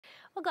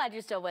Well, glad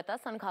you're still with us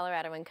on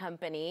Colorado and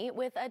Company.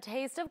 With a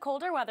taste of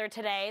colder weather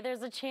today,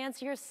 there's a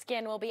chance your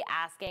skin will be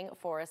asking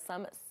for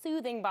some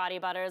soothing body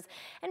butters.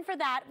 And for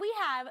that, we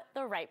have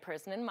the right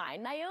person in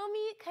mind.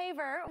 Naomi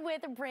Kaver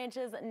with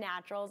Branches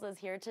Naturals is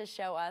here to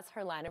show us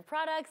her line of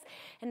products.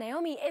 And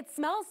Naomi, it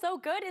smells so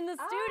good in the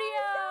studio.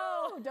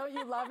 I know. Don't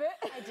you love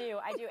it? I do.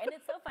 And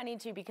it's so funny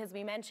too, because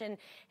we mentioned,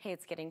 hey,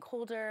 it's getting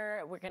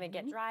colder, we're gonna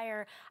get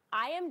drier.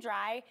 I am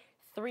dry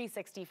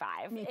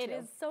 365. Me too. It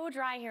is so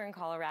dry here in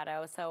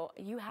Colorado, so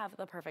you have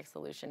the perfect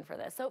solution for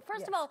this. So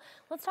first of all,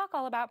 let's talk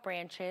all about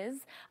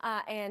Branches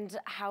and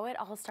how it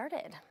all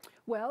started.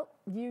 Well,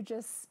 you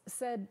just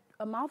said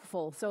a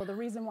mouthful. So the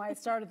reason why I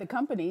started the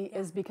company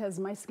is because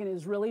my skin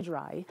is really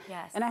dry.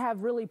 Yes. And I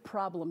have really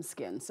problem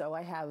skin. So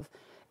I have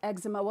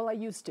eczema. Well, I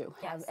used to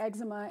have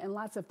eczema and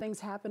lots of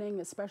things happening,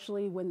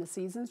 especially when the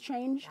seasons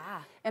change.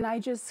 Yeah. And I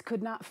just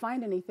could not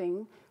find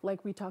anything,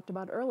 like we talked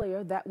about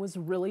earlier, that was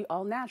really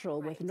all natural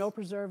with no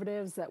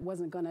preservatives, that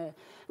wasn't going to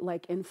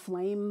like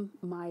inflame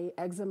my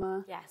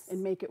eczema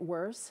and make it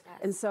worse.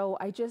 And so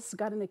I just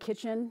got in the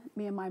kitchen,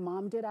 me and my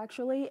mom did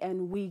actually,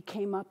 and we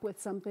came up with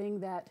something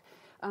that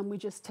we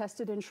just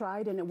tested and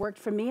tried, and it worked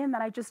for me. And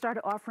then I just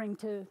started offering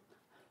to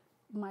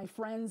my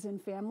friends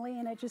and family,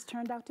 and it just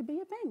turned out to be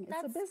a thing.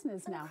 It's a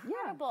business now.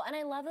 Incredible. Yeah. And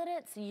I love that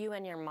it's you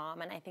and your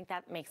mom, and I think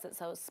that makes it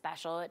so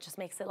special. It just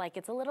makes it like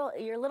it's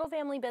your little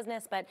family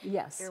business, but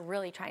you're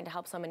really trying to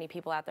help so many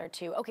people out there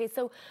too. Okay,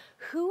 so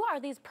who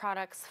are these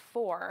products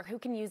for? Who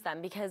can use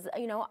them? Because,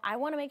 you know, I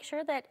want to make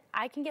sure that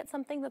I can get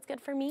something that's good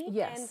for me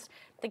and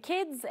the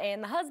kids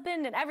and the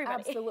husband and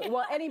everybody. Absolutely.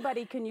 Well,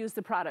 anybody can use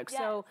the product.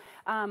 So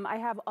I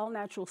have all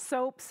natural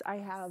soaps. I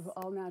have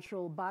all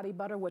natural body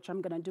butter, which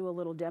I'm going to do a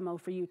little demo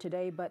for you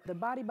today. But the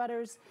body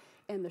butters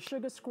and the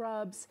sugar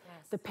scrubs,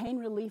 the pain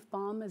relief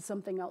balm is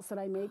something else that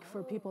I make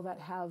for people that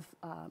have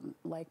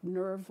like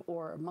nerve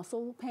or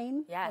muscle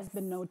pain. Has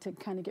been known to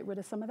kind of get rid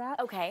of some of that.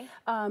 Okay.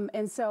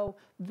 And so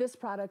this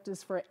product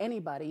is for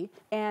anybody,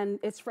 and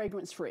it's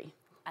fragrance free.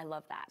 I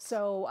love that.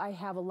 So I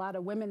have a lot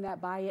of women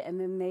that buy it,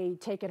 and then they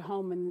take it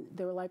home and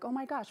they're like, oh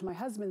my gosh, my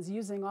husband's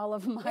using all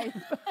of my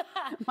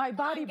my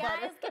body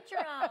butter. Guys, get your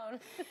own.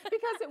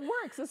 Because it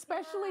works,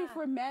 especially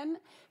for men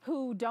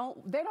who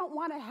don't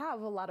want to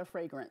have a lot of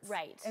fragrance.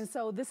 Right. And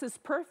so this is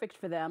perfect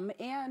for them.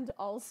 And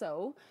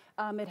also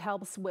it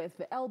helps with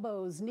the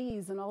elbows,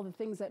 knees, and all the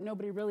things that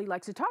nobody really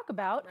likes to talk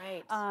about.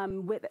 Right.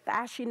 With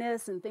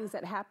ashiness and things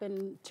that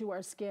happen to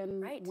our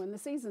skin when the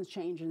seasons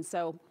change. And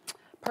so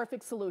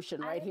perfect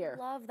solution right here.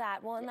 I love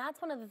that. Well, and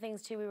that's one of the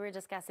things too we were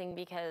discussing,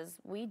 because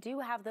we do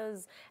have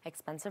those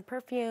expensive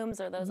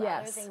perfumes or those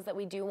other things that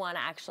we do want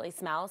to actually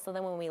smell. So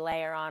then when we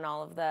layer on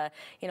all of the,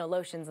 you know,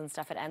 lotions and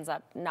stuff, it ends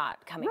up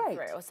not coming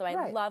through. So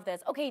I love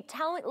this. Okay,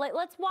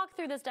 let's walk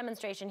through this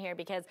demonstration here,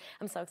 because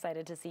I'm so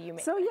excited to see you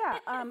make. So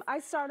I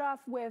start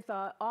off with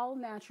all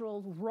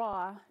natural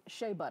raw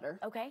shea butter.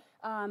 Okay.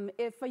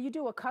 If you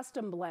do a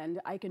custom blend,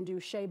 I can do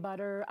shea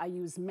butter. I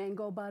use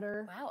mango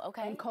butter. Wow.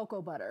 Okay. And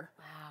cocoa butter.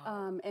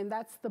 Wow. And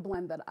that's the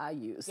blend that I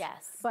use.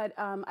 Yes. But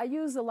I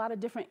use a lot of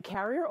different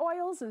carrier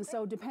oils, and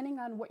so depending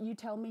on what you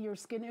tell me your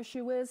skin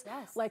issue is,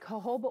 like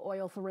jojoba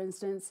oil, for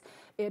instance,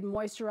 it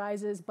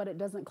moisturizes, but it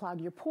doesn't clog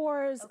your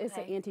pores. It's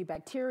an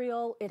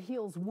antibacterial. It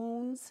heals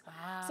wounds.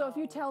 Wow. So if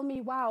you tell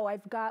me, wow,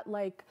 I've got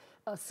like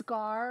a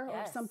scar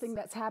or something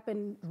that's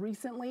happened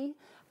recently,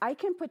 I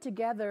can put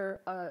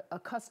together a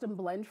custom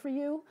blend for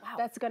you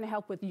that's going to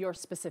help with your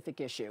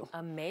specific issue.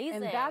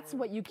 Amazing. And that's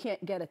what you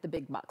can't get at the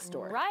big box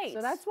store. Right.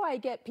 So that's why I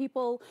get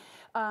people,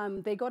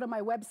 they go to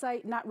my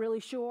website, not really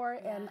sure,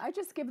 and I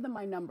just give them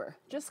my number.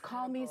 Just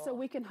call me so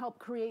we can help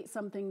create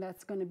something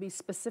that's going to be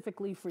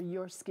specifically for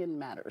your skin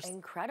matters.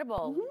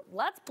 Incredible.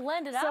 Let's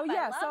blend it up.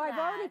 So I've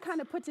already kind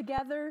of put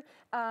together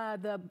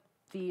the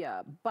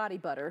body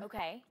butter.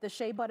 Okay. The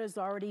shea butter is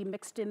already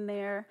mixed in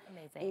there.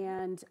 Amazing.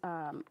 And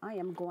I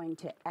am going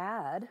to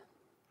add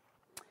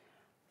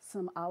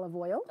some olive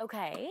oil.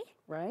 Okay.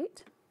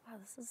 Right. Wow,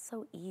 this is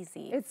so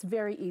easy. It's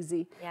very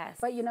easy. Yes.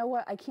 But you know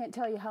what? I can't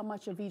tell you how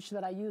much of each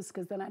that I use,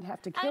 because then I'd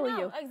have to kill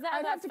you. Exactly.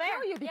 I'd have to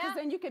kill you, because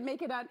then you can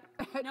make it at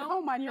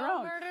home on your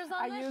own. Murders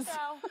on I this use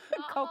show.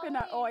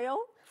 coconut oil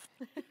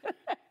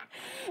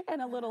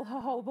and a little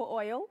jojoba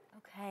oil.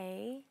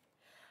 Okay.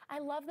 I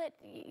love that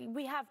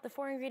we have the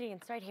 4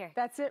 ingredients right here.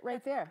 That's it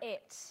right there.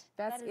 That's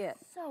That's it.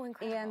 So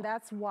incredible. And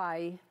that's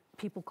why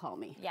people call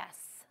me. Yes.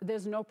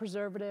 There's no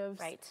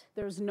preservatives. Right.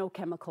 There's no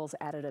chemicals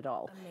added at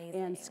all.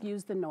 Amazing. And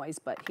excuse the noise,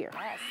 but here.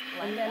 Yes.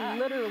 And then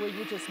literally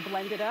you just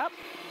blend it up.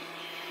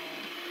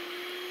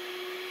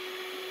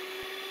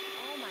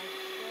 Oh my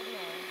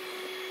goodness.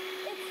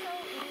 It's so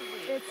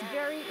easy. It's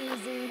very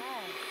easy. Yes.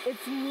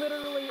 It's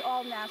literally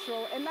all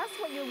natural, and that's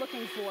what you're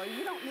looking for.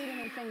 You don't need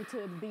anything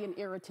to be an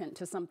irritant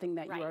to something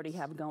that you already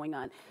have going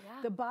on.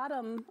 Yeah. The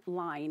bottom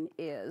line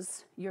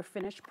is your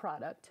finished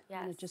product. Yes.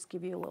 I'm going to just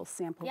give you a little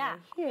sample right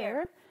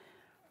here.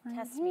 Right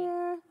Test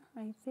here, me.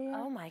 right there.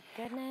 Oh my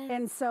goodness.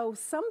 And so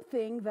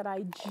something that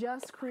I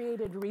just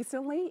created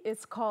recently,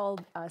 it's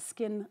called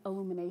Skin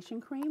Illumination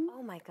Cream.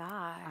 Oh my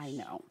gosh. I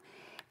know.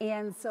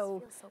 And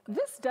so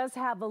this does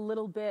have a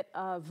little bit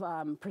of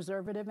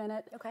preservative in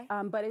it,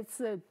 but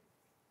it's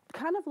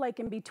kind of like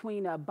in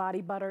between a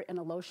body butter and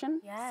a lotion.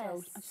 Yes. So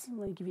I'm just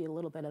going to give you a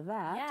little bit of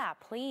that. Yeah,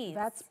 please.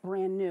 That's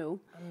brand new.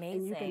 Amazing.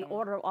 And you can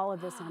order all of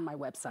this on my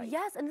website.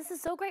 Yes, and this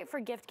is so great for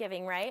gift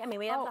giving, right? I mean,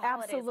 we have the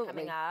holidays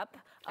coming up.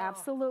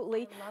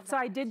 Absolutely. So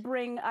I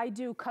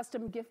do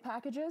custom gift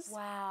packages.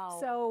 Wow.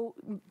 So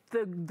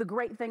the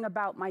great thing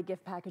about my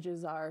gift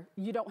packages are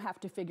you don't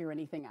have to figure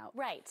anything out.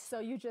 Right. So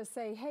you just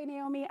say, hey,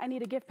 Naomi, I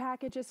need a gift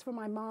package just for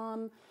my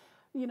mom.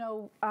 You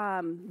know,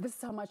 this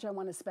is how much I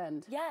want to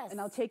spend. Yes. And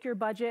I'll take your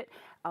budget,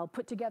 I'll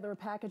put together a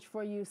package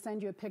for you,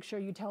 send you a picture,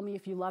 you tell me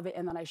if you love it,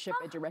 and then I ship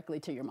it directly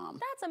to your mom.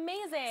 That's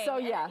amazing. So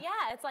yeah. And,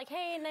 yeah, it's like,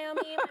 hey,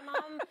 Naomi, my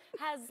mom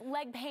has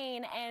leg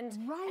pain and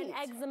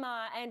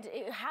eczema, and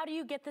how do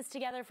you get this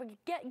together?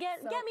 Get me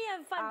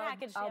a fun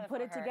package. I'll put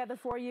it together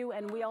for you,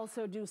 and we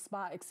also do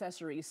spa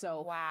accessories.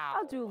 So wow.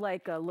 I'll do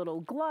like a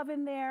little glove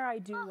in there. I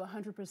do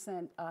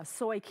 100%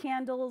 soy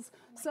candles.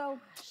 So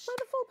for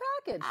the full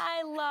package.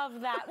 I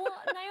love that. Well,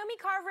 Naomi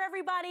Carver,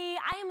 everybody,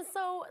 I am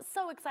so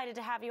excited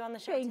to have you on the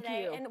show today.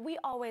 Thank you. And we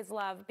always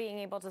love being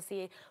able to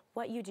see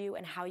what you do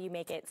and how you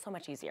make it so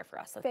much easier for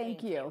us. So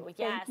thank you. Yes,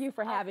 thank you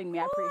for having me.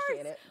 I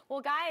appreciate it.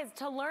 Well, guys,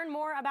 to learn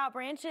more about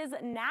Branches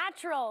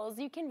Naturals,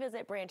 you can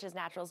visit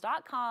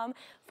branchesnaturals.com.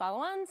 Follow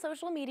on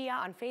social media,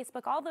 on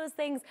Facebook, all those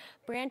things.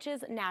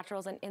 Branches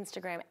Naturals on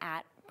Instagram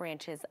at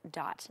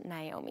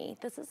branches.naomi.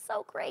 This is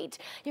so great.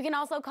 You can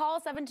also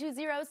call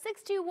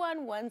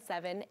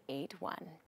 720-621-1781.